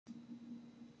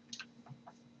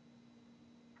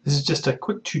This is just a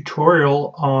quick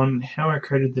tutorial on how I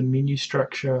created the menu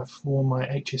structure for my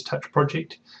HSTouch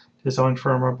project designed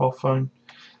for a mobile phone.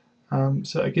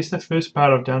 So I guess the first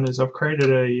part I've done is I've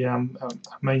created a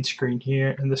main screen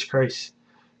here. In this case,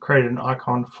 created an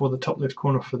icon for the top left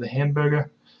corner for the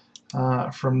hamburger.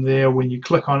 From there, when you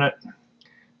click on it,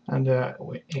 under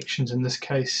actions in this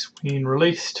case, when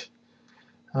released,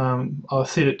 I'll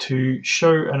set it to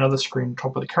show another screen on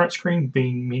top of the current screen,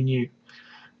 being menu.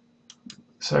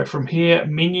 So from here,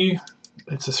 menu,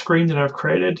 it's a screen that I've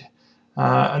created.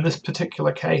 In this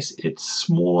particular case, it's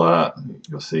smaller,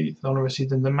 you'll see, obviously,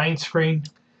 than the main screen.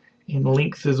 In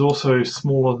length is also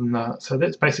smaller than that. So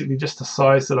that's basically just the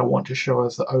size that I want to show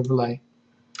as the overlay.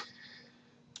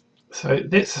 So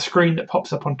that's the screen that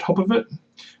pops up on top of it.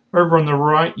 Over on the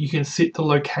right, you can set the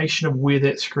location of where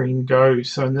that screen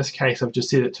goes. So in this case, I've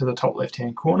just set it to the top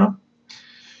left-hand corner.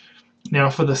 Now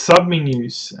for the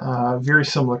sub-menus, very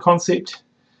similar concept.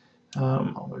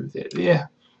 I'll move that there.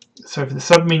 So for the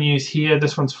sub-menus here,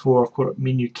 this one's for, I've called it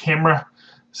menu camera.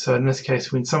 So in this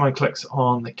case, when someone clicks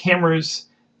on the cameras,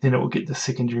 then it will get the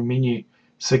secondary menu.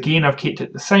 So again, I've kept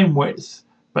it the same width,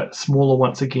 but smaller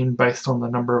once again based on the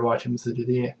number of items that are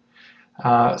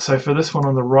there. So for this one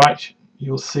on the right,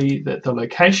 you'll see that the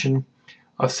location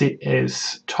I've set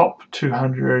as top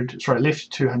 200, sorry,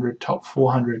 left 200, top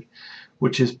 400,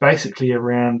 which is basically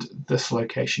around this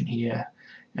location here.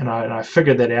 And I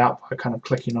figured that out by kind of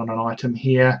clicking on an item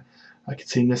here. I can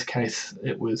see in this case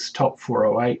it was top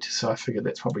 408, so I figured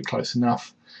that's probably close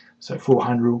enough. So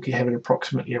 400 will have it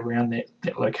approximately around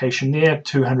that location there.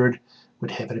 200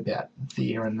 would have it about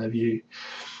there in the view.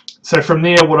 So from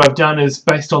there, what I've done is,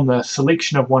 based on the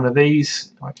selection of one of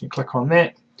these, I can click on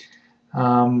that.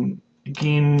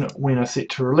 Again, when I set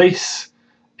to release,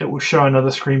 it will show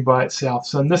another screen by itself.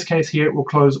 So in this case here, it will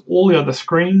close all the other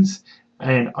screens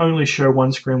and only show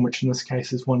one screen, which in this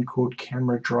case is one called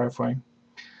Camera Driveway.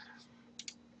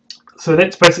 So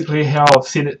that's basically how I've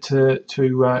set it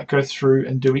to go through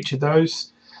and do each of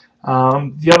those.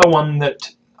 The other one that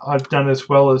I've done as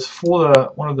well is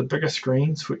for one of the bigger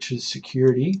screens, which is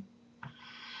security,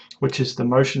 which is the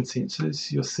motion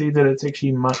sensors. You'll see that it's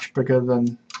actually much bigger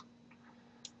than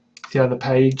the other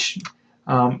page.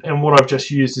 And what I've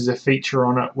just used is a feature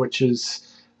on it, which is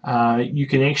you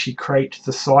can actually create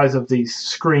the size of these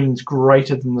screens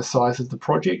greater than the size of the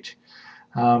project.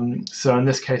 So in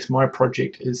this case, my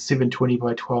project is 720 by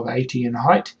 1280 in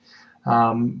height,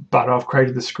 but I've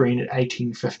created the screen at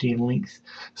 1850 in length.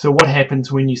 So what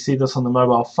happens when you see this on the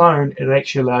mobile phone, it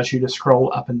actually allows you to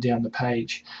scroll up and down the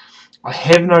page. I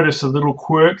have noticed a little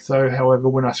quirk though, however,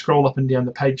 when I scroll up and down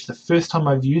the page, the first time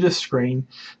I view the screen,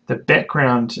 the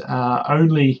background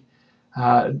only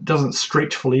doesn't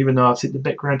stretch fully, even though I've set the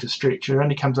background to stretch. It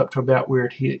only comes up to about where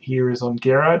it here is on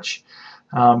Garage.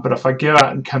 But if I go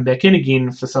out and come back in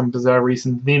again for some bizarre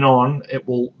reason, then it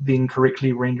will then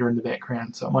correctly render in the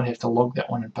background. So I might have to log that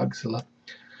one in Bugzilla.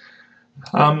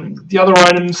 The other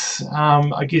items,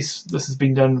 I guess this has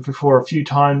been done before a few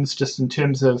times, just in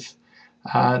terms of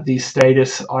these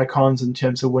status icons, in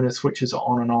terms of when it switches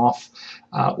on and off.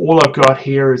 All I've got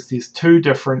here is these two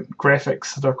different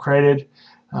graphics that I've created.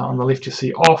 On the left you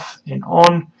see off and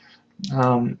on.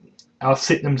 I'll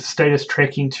set them to status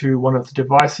tracking to one of the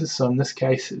devices. So in this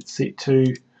case, it's set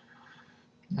to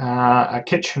a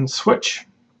kitchen switch.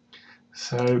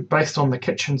 So based on the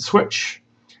kitchen switch,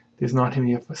 there's not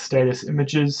any of the status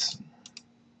images.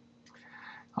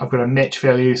 I've got a match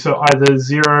value, so either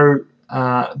 0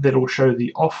 that will show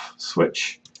the off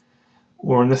switch,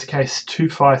 or in this case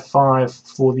 255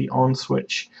 for the on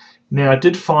switch. Now I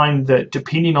did find that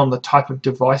depending on the type of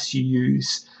device you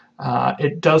use,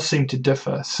 it does seem to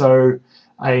differ. So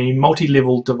a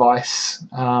multi-level device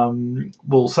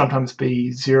will sometimes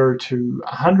be 0 to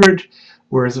 100,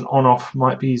 whereas an on-off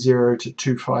might be 0 to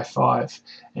 255,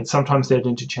 and sometimes that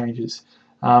interchanges.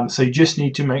 So you just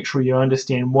need to make sure you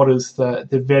understand what is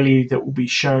the value that will be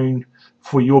shown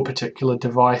for your particular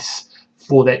device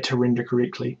for that to render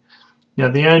correctly. Now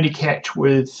the only catch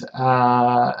with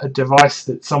a device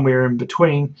that's somewhere in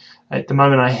between, at the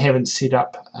moment I haven't set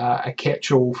up a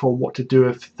catch-all for what to do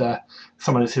if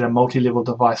someone has set a multi-level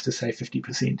device to say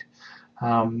 50%.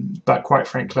 But quite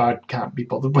frankly, I can't be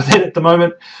bothered with it at the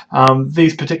moment.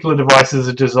 These particular devices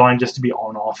are designed just to be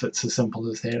on-off. It's as simple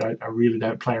as that. I really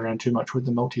don't play around too much with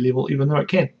the multi-level, even though it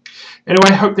can. Anyway,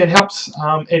 I hope that helps.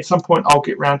 At some point I'll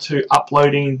get around to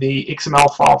uploading the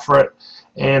XML file for it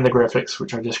and the graphics,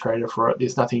 which I just created for it.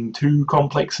 There's nothing too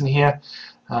complex in here.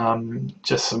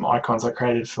 Just some icons I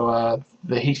created for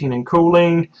the heating and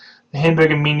cooling, the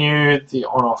hamburger menu, the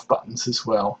on-off buttons as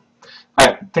well.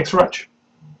 Alright, thanks very much.